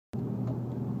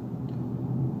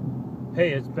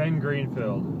Hey, it's Ben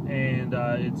Greenfield, and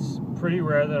it's pretty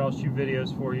rare that I'll shoot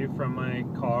videos for you from my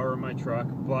car or my truck,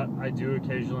 but I do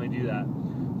occasionally do that.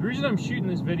 The reason I'm shooting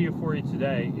this video for you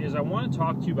today is I want to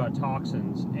talk to you about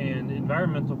toxins and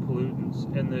environmental pollutants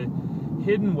and the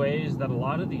hidden ways that a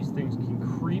lot of these things can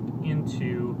creep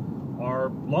into our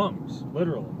lungs,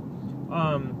 literally.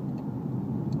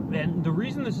 And the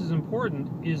reason this is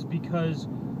important is because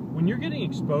when you're getting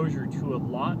exposure to a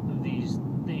lot of these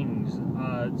things,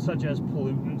 such as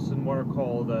pollutants and what are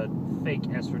called fake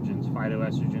estrogens,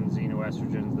 phytoestrogens,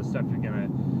 xenoestrogens, the stuff you're going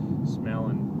to smell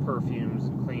in perfumes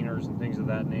and cleaners and things of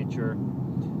that nature,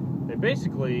 they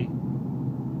basically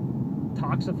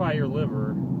toxify your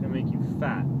liver and make you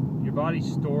fat. Your body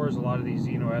stores a lot of these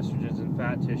xenoestrogens in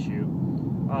fat tissue.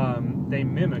 They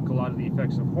mimic a lot of the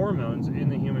effects of hormones in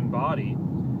the human body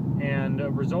and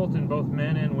result in both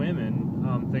men and women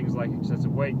things like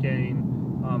excessive weight gain,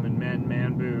 in men,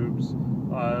 man boobs,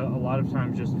 a lot of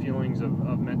times just feelings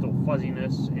of mental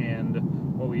fuzziness and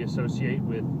what we associate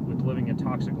with living a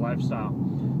toxic lifestyle.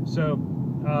 So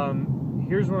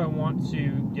here's what I want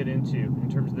to get into in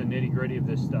terms of the nitty-gritty of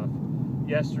this stuff.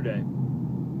 Yesterday,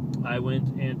 I went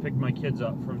and picked my kids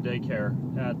up from daycare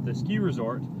at the ski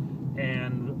resort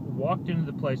and walked into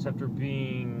the place after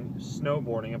being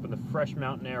snowboarding up in the fresh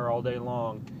mountain air all day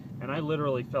long, and I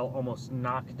literally felt almost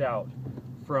knocked out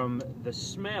from the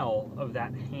smell of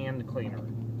that hand cleaner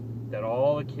that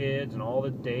all the kids and all the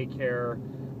daycare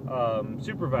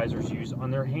supervisors use on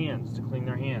their hands to clean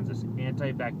their hands, this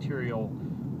antibacterial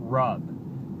rub.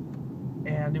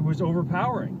 And it was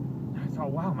overpowering. I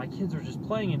thought, wow, my kids are just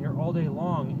playing in here all day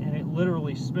long, and it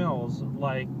literally smells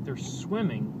like they're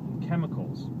swimming in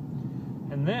chemicals.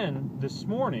 And then this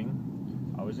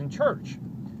morning, I was in church.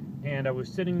 And I was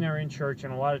sitting there in church,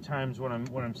 and a lot of times when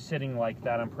I'm sitting like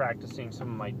that, I'm practicing some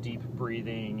of my deep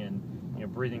breathing and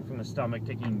breathing from the stomach,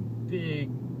 taking big,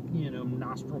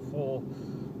 nostril-full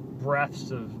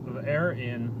breaths of air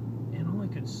in, and all I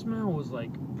could smell was like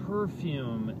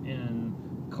perfume and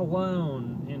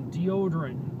cologne and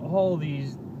deodorant, and all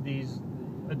these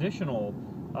additional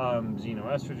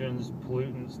xenoestrogens,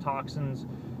 pollutants, toxins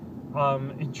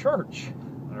in church,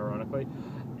 ironically.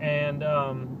 And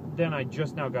then I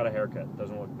just now got a haircut.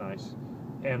 Doesn't look nice.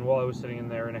 And while I was sitting in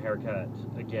there in a haircut,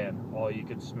 again, all you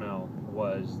could smell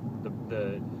was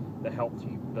the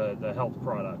health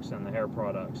products and the hair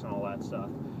products and all that stuff.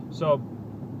 So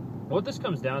what this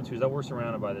comes down to is that we're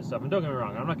surrounded by this stuff. And don't get me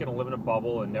wrong, I'm not going to live in a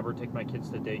bubble and never take my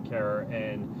kids to daycare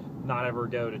and not ever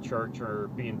go to church or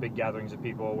be in big gatherings of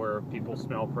people where people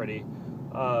smell pretty,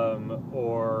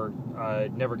 or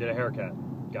never get a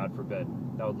haircut. God forbid.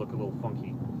 That would look a little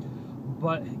funky.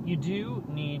 But you do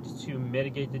need to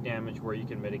mitigate the damage where you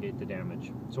can mitigate the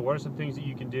damage. So what are some things that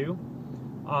you can do?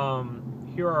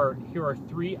 Here are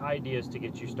 3 ideas to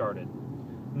get you started.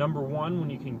 Number 1, when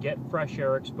you can get fresh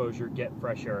air exposure, get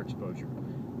fresh air exposure.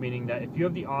 Meaning that if you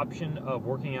have the option of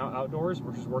working out outdoors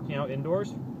versus working out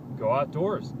indoors, go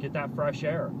outdoors, get that fresh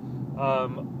air.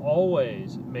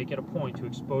 Always make it a point to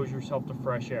expose yourself to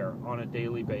fresh air on a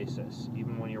daily basis.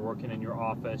 Even when you're working in your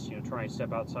office, try and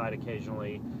step outside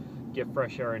occasionally, get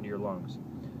fresh air into your lungs.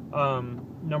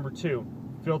 Number 2,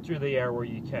 filter the air where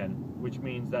you can, which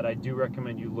means that I do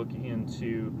recommend you look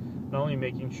into not only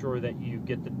making sure that you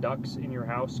get the ducts in your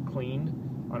house cleaned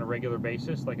on a regular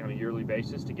basis, like on a yearly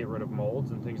basis, to get rid of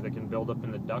molds and things that can build up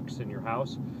in the ducts in your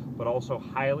house, but also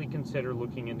highly consider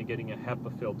looking into getting a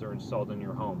HEPA filter installed in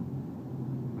your home.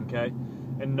 Okay?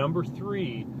 And number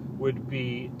 3 would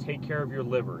be take care of your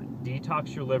liver.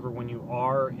 Detox your liver when you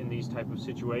are in these type of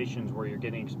situations where you're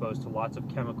getting exposed to lots of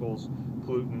chemicals,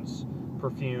 pollutants,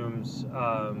 perfumes,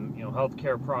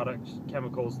 healthcare products,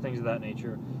 chemicals, things of that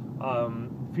nature. A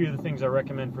few of the things I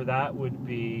recommend for that would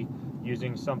be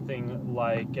using something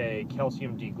like a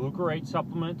calcium D-glucarate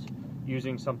supplement,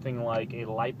 using something like a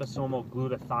liposomal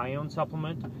glutathione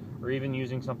supplement, or even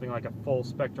using something like a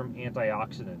full-spectrum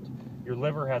antioxidant. Your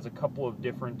liver has a couple of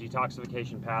different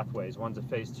detoxification pathways. One's a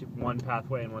phase 1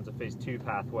 pathway and one's a phase 2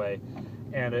 pathway.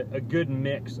 And a good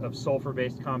mix of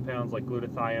sulfur-based compounds like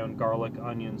glutathione, garlic,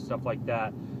 onion, stuff like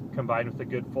that, combined with a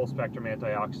good full-spectrum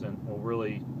antioxidant will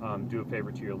really do a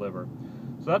favor to your liver.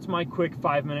 So that's my quick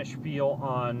 5-minute spiel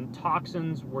on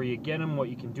toxins, where you get them, what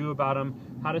you can do about them,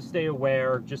 how to stay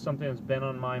aware, just something that's been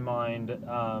on my mind,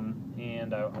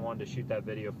 and I wanted to shoot that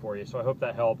video for you. So I hope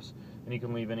that helps, and you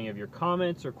can leave any of your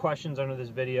comments or questions under this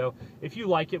video. If you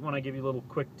like it when I give you little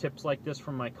quick tips like this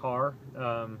from my car,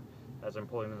 as I'm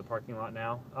pulling into the parking lot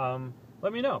now,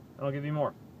 let me know, and I'll give you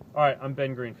more. All right, I'm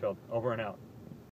Ben Greenfield, over and out.